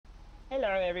Hello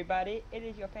everybody, it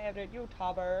is your favorite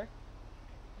YouTuber,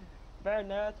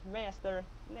 Bernard Master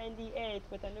 98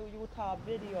 with a new YouTube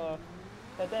video.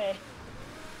 Today,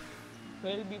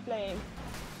 we'll be playing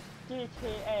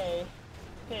GTA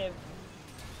 5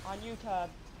 on YouTube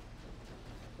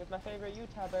with my favorite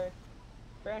YouTuber,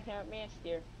 Bernard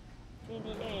Master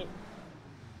 98.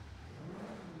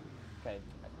 Okay,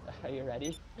 are you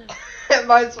ready?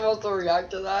 Am I supposed to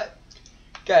react to that?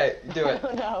 Okay, do I it.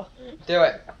 don't know. Do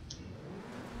it.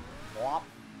 Whop.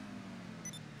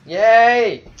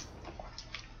 Yay!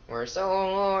 We're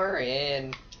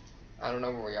soaring. I don't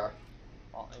know where we are.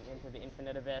 Falling into the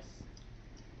infinite abyss.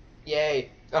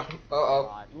 Yay. Oh, uh-oh.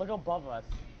 God, look above us.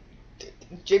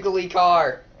 Jiggly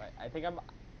car. Right, I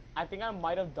think I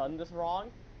might have done this wrong.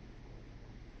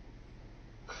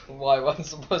 Why?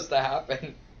 What's supposed to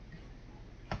happen?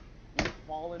 You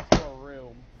fall into a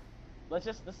room. Let's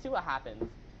see what happens.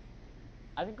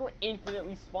 I think we're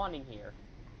infinitely spawning here.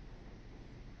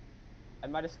 I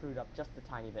might have screwed up just a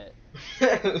tiny bit.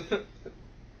 Do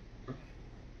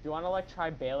you want to like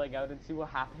try bailing out and see what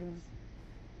happens?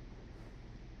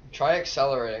 Try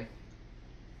accelerating.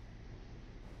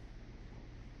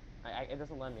 It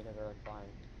doesn't let me because they're like flying.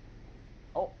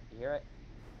 Oh, you hear it?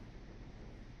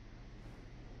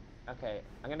 Okay,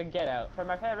 I'm gonna get out for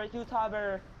my favorite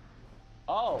YouTuber.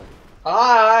 Oh,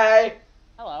 Hi!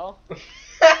 hello.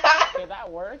 Okay,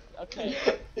 that worked. Okay.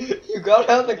 You got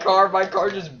out of the car, my car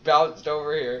just bounced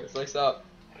over here. It's like, stop.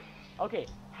 Okay,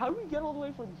 how do we get all the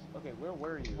way from? Okay, where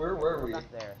were you? Where were we? Back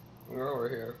there. We're over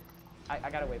here. I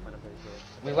got a waypoint. I'm pretty sure.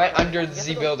 We Okay, went you under have the to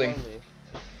Z go building. slowly.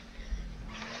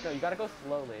 No, you gotta go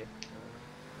slowly.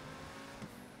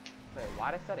 Wait,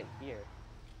 why'd I set it here?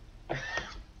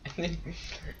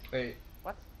 Wait.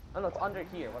 What? Oh no, it's under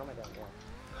here. What am I doing?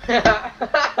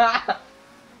 Yeah.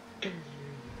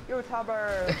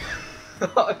 YouTuber!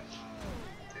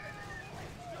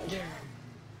 It's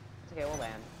okay, we'll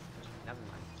land. Never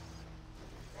mind.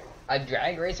 A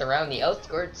drag race around the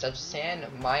outskirts of San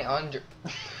My under.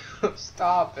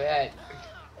 Stop it.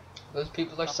 Those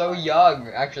people are so young.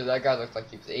 Actually, that guy looks like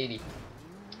he was 80.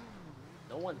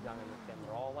 No one's young in this game.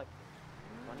 They're all like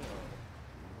 20 old.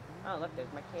 Oh, look, there's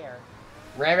my care.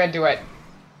 Ram into it.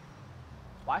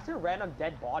 Why is there a random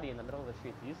dead body in the middle of the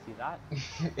street? Do you see that?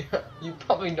 You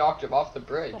probably knocked him off the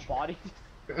bridge. The body.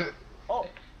 Oh,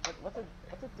 what's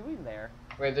it doing there?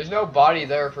 Wait, there's no body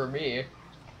there for me.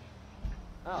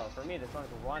 Oh, for me, there's like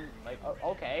one, like, oh,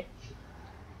 okay.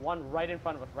 One right in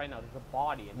front of us right now. There's a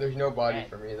body. And There's no body dead.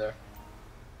 for me there.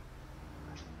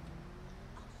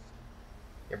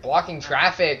 You're blocking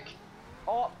traffic.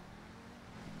 Oh.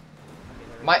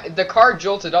 Okay, The car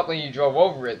jolted up when you drove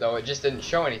over it, though. It just didn't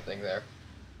show anything there.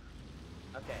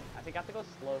 okay, I think I have to go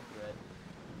slow through it.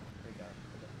 Here we go.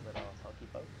 But I'll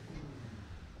keep up.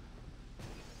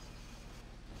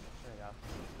 There we go.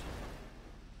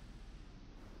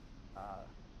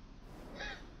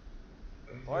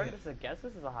 Or I guess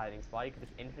this is a hiding spot. You could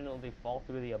just infinitely fall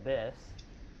through the abyss.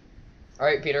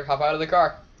 Alright, Peter, hop out of the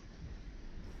car.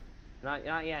 Not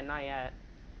yet, not yet.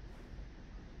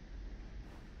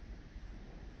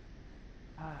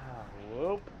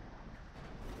 Whoop.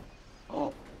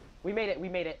 Oh, we made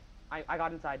it. I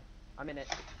got inside. I'm in it.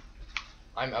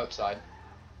 I'm outside.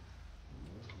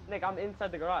 Nick, I'm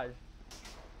inside the garage.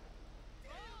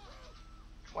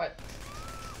 What?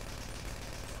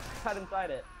 Got inside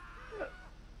it.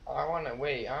 I wanna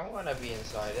wait. I wanna be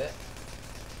inside it.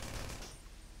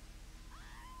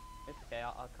 It's okay,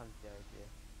 I'll come to you.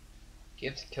 Do you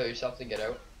have to kill yourself to get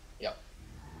out? Yep.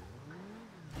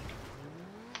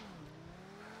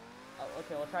 Oh,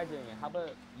 okay, we'll try doing it. How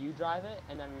about you drive it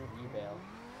and then you bail?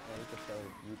 And you could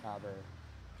show YouTuber.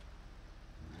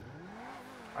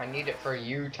 I need it for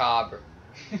you, Tob.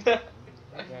 Yeah,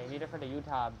 you need it for the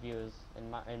YouTube views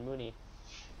in Mooney.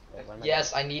 Wait, what am I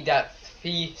Yes, I need that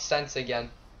fee cents again.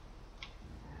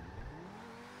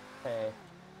 doing? Okay.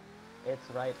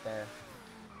 It's right there.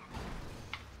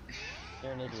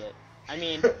 You're an idiot. I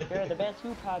mean, you're the best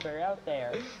YouTuber out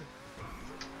there.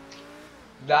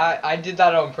 That I did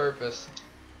that on purpose.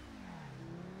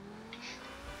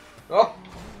 Oh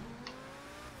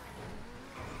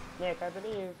Nick, I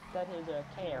believe that is a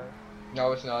care.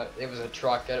 no, it's not. It was a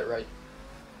truck. Get it right.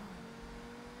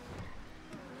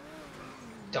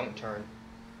 Don't turn.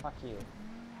 Fuck you.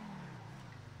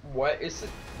 What is it?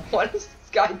 What is this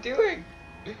guy doing?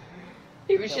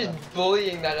 He was Kill just him.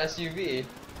 bullying that SUV.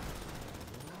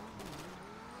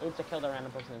 Oops, I killed a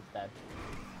random person instead.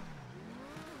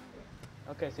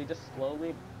 Okay, so you just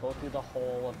slowly go through the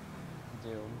whole of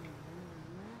Doom.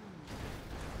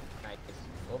 Nice.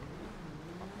 Oh.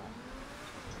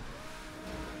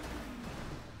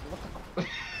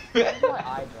 This is why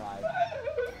I drive.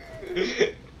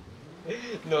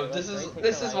 No, Okay, this let's is take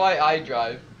this the is right. why I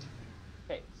drive.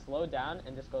 Okay, slow down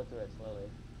and just go through it slowly.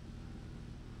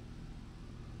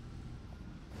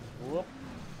 Whoop.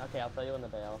 Okay, I'll tell you when to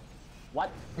bail. What?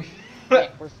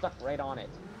 Okay, we're stuck right on it.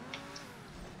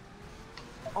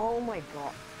 Oh my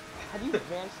god. How do you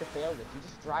manage to fail this? You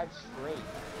just drive straight.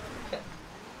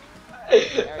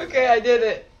 Okay, I did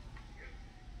it.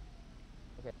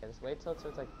 Okay, just wait till it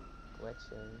starts like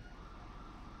glitching.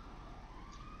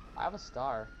 I have a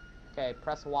star. Okay,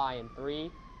 press Y in 3,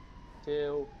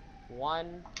 2,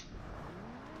 1.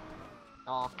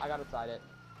 Aw, I got inside it.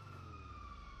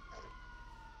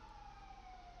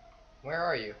 Where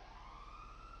are you?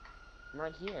 I'm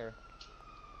right here.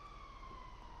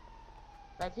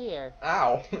 Right here.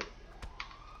 Ow.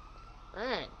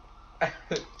 Alright,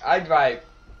 I drive.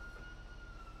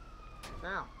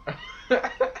 now.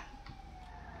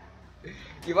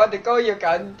 You want to go, you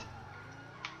cunt?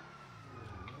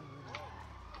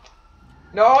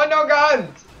 No, no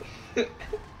guns!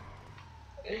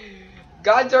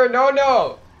 Guns are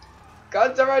no-no!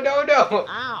 Guns are a no-no!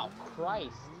 Ow, Christ.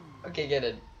 Okay, get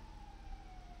it.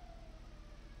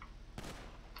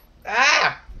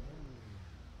 Ah!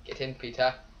 Get in,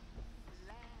 Peter.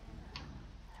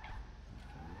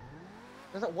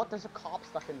 There's a cop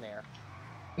stuck in there.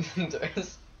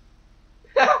 There's...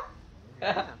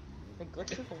 Yeah, they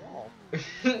glitched through the wall.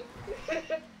 Okay,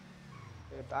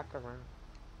 back around.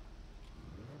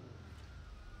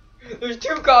 There's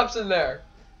 2 cops in there!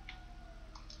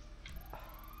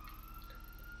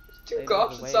 There's 2 They know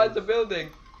cops the inside ways. the building.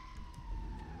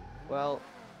 Well,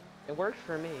 it worked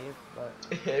for me, but...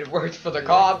 It worked for the Dude,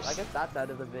 cops. I guess that's out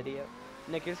of the video.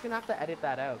 Nick, you're just gonna have to edit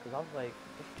that out, because I was like,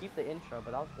 just keep the intro,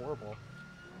 but that was horrible.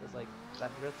 It was like,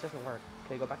 that just doesn't work.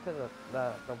 Okay, go back to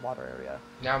the water area.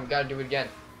 Now we gotta do it again.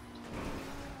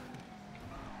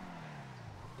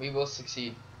 We will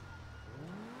succeed.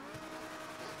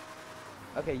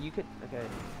 Okay, you can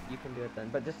do it then,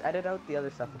 but just edit out the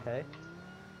other stuff, okay?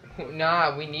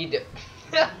 Nah, we need it.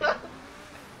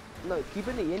 No, keep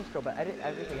in the intro, but edit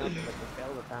everything else, like the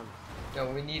failed attempt.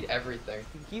 No, we need everything.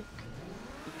 You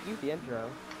keep the intro.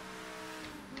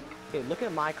 Okay, look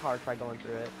at my car, try going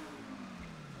through it.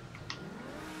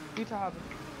 U-Tab.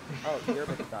 Oh, you're a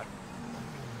bit stuck.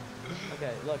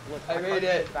 Okay, look. I my made car's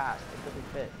it. too fast. It doesn't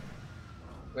fit.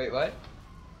 Wait, what?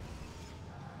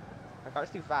 My car's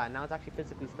too fat. Now it's actually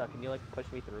physically stuck. Can you like push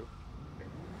me through?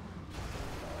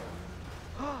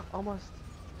 Almost.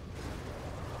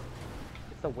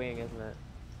 It's the wing, isn't it?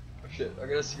 Oh shit, I'm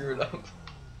gonna screw it up.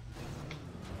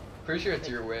 Pretty sure it's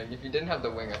your wing. If you didn't have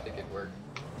the wing, I think it'd work.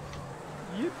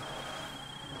 Yep.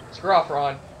 Screw off,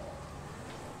 Ron.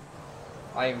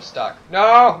 I am stuck.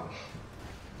 No!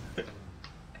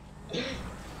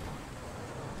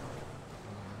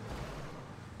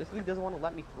 This thing doesn't want to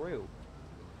let me through.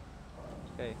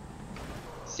 Okay.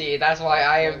 See, that's why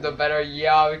I am the better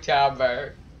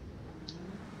YouTuber.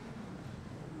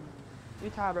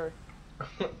 U-Tabber.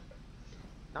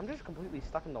 I'm just completely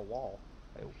stuck in the wall.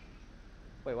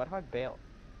 Wait, what if I bail?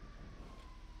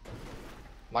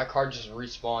 My car just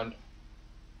respawned.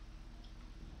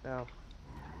 No.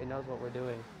 It knows what we're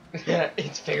doing.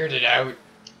 It's figured it out.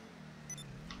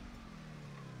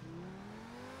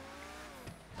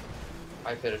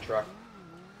 I've hit a truck.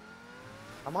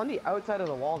 I'm on the outside of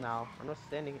the wall now. I'm not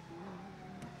standing.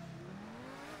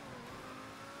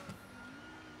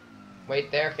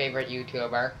 Wait there, favorite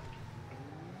YouTuber.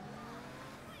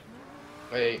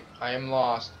 Wait, I am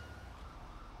lost.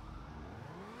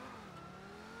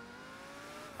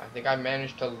 I think I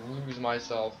managed to lose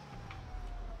myself.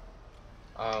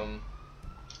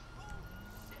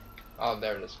 Oh,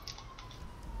 there it is.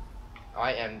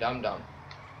 I am Dum Dum.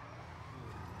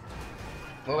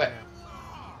 Move it.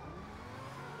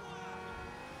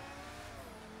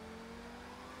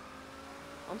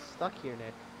 I'm stuck here,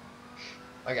 Nick.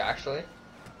 Like, actually?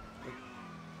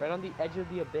 Right on the edge of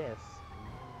the abyss.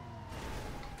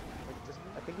 Like, just,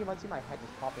 I think you might see my head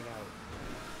just popping out.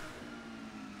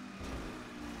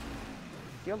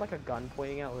 Do you have like a gun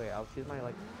pointing out? Wait, I'll see my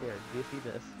like. Here, do you see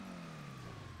this?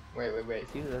 Wait. I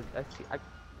see the. I see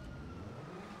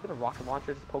a rocket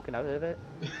launcher just poking out of it.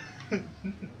 Do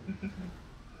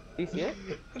you see it?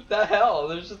 What the hell?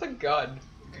 There's just a gun.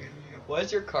 Why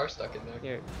is your car stuck in there?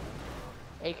 Here.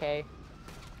 AK.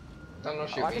 No,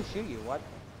 shoot Oh, I me. can shoot you. What?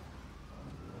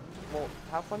 Well,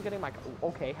 have fun getting my.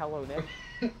 Okay, hello, Nick.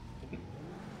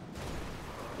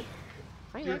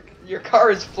 Hi, Nick. Your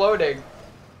car is floating.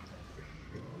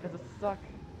 Because it's stuck.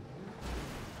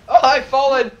 Oh, I've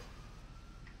fallen.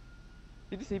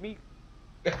 Did you see me?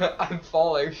 I'm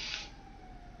falling.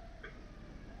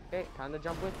 Okay, time to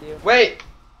jump with you. Wait!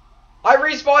 I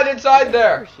respawned inside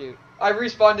there! Parachute. I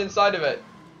respawned inside of it.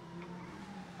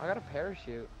 I got a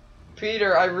parachute.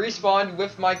 Peter, I respawned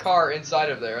with my car inside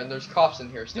of there, and there's cops in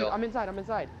here Dude, still. I'm inside. I'm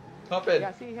inside. Hop in.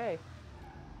 Yeah, see, hey.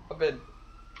 Hop in.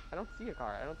 I don't see a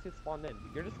car. I don't see it spawned in.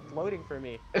 You're just floating for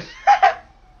me.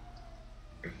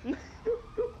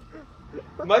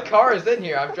 My car is in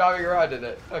here. I'm driving around in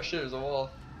it. Oh shit, there's a wall.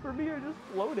 For me, you're just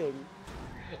floating.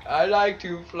 I like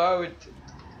to float.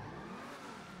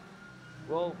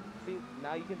 Well, see,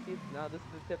 now you can see. Now this is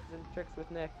the tips and tricks with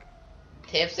Nick.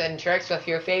 Tips and tricks with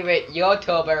your favorite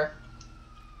YouTuber.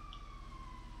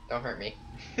 Don't hurt me.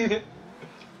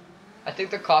 I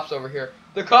think the cops over here.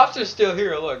 The cops are still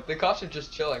here. Look, the cops are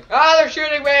just chilling. Ah, they're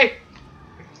shooting me.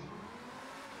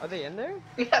 Are they in there?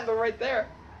 Yeah, they're right there.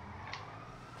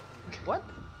 What?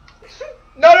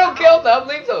 No, don't kill them.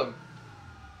 Leave them.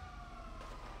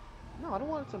 No, I don't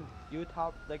want some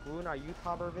YouTube, like, ruin our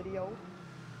YouTuber video.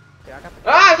 Okay, I got the.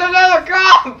 Ah, there's another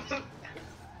cop.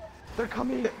 They're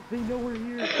coming! They know we're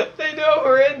here! They know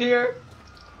we're in here.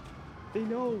 They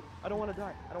know! I don't want to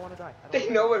die. I don't want to die. They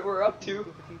know what we're up to.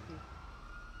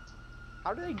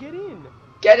 How do they get in?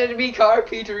 Get in me car,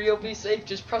 Peter. You'll be safe.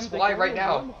 Just press Dude, they Y got right in a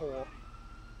now. wormhole.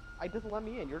 It doesn't let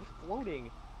me in. You're just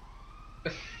floating.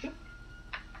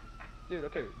 Dude,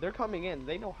 okay, they're coming in.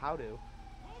 They know how to.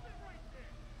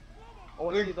 Oh,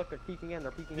 I see, look, they're peeking in.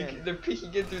 They're peeking in. They're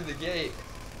peeking in through the gate.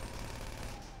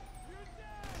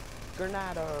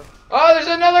 Granada. Oh, there's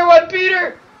another one,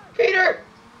 Peter! Peter!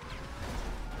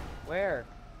 Where?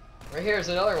 Right here is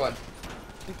another one.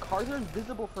 Dude, cars are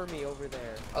invisible for me over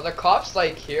there. Are the cops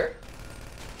like here?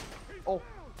 Oh.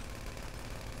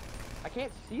 I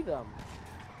can't see them.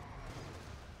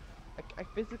 I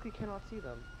physically cannot see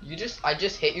them. I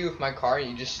just hit you with my car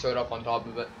and you just stood up on top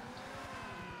of it.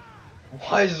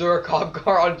 Why is there a cop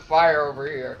car on fire over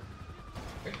here?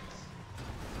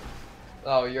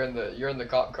 Oh, you're in the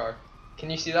cop car. Can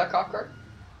you see that cop car?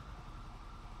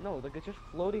 No, like it's just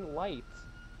floating lights.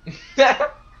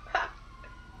 Oh,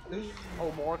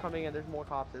 more coming in. There's more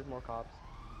cops. There's more cops.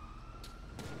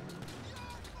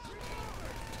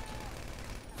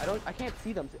 I can't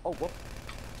see them. Oh, whoop.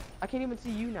 I can't even see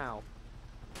you now.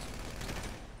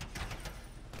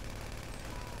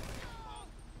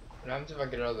 What happens if I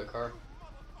get out of the car?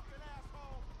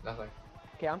 Nothing.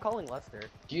 Okay, I'm calling Lester.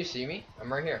 Do you see me?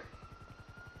 I'm right here.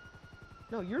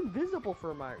 No, you're invisible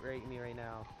for me right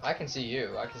now. I can see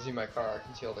you. I can see my car. I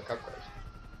can see all the cop cars.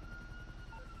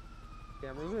 Okay,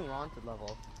 I'm removing wanted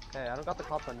level. Okay, I don't got the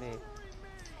cops on me.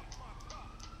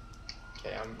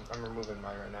 Okay, I'm removing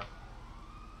mine right now.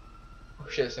 Oh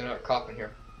shit, there's another cop in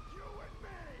here.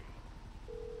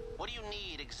 What do you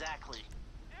need exactly?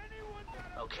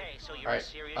 Okay, so you're Alright, in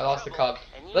serious I lost the trouble, cop.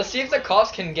 and you Let's see if the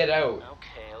cops can get out.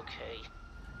 Okay, okay.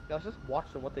 Yeah, let's just watch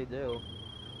what they do.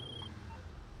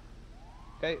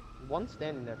 Okay, one's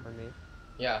standing there for me.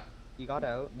 Yeah. He got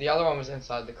out. The other one was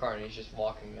inside the car and he's just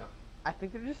walking now. I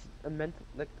think they're just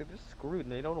like they're just screwed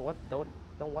and they don't know what's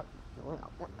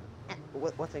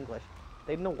English.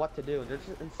 They don't know what to do. They're just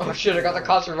Oh shit, I got the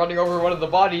cops running over one of the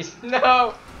bodies.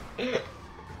 No!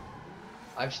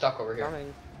 I'm stuck over here.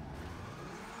 Coming.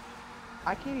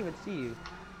 I can't even see you.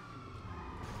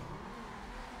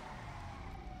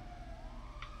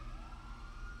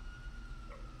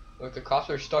 Look, the cops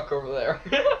are stuck over there.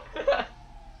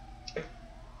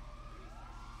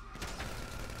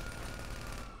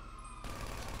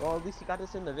 Well, at least you got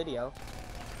this in the video.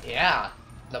 Yeah,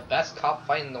 the best cop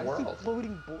fight in the I world. see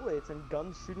floating bullets and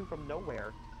guns shooting from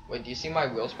nowhere. Wait, do you see my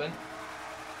wheel spin?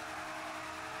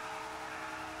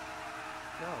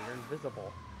 No, you're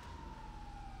invisible.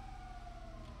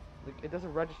 Like, it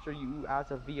doesn't register you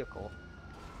as a vehicle.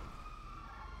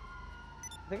 I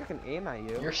think I can aim at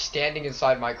you. You're standing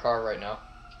inside my car right now.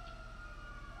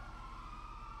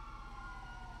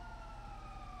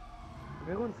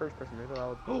 Maybe go in first person. Maybe that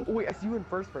would... Oh wait, I see you in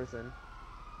first person.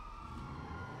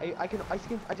 I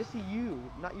just see you,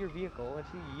 not your vehicle. I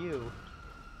see you.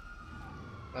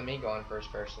 Let me go in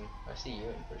first person. I see you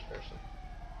in first person.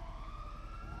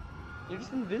 You're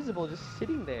just invisible, just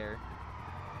sitting there,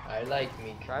 I like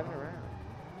me. driving around.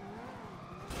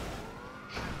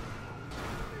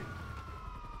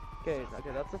 Okay,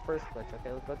 that's the first glitch.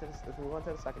 Okay, let's move on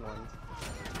to the second one.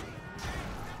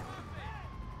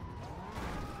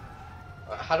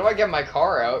 How do I get my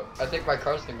car out? I think my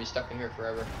car's gonna be stuck in here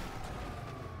forever.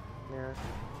 Yeah.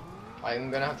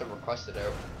 I'm gonna have to request it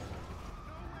out.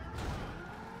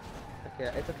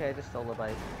 Okay, it's okay. I just stole the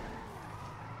bike.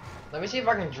 Let me see if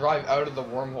I can drive out of the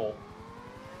wormhole.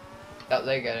 That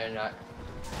they get in that.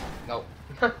 Nope.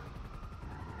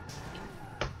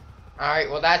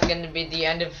 Alright, well that's gonna be the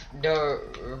end of the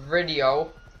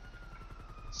video.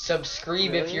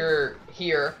 Subscribe if Really? you're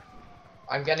here.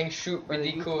 I'm getting shoot For the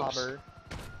really cool. YouTuber.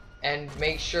 And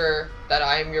make sure that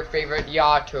I am your favorite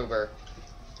YouTuber.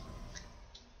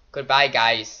 Goodbye,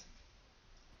 guys.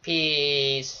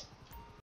 Peace.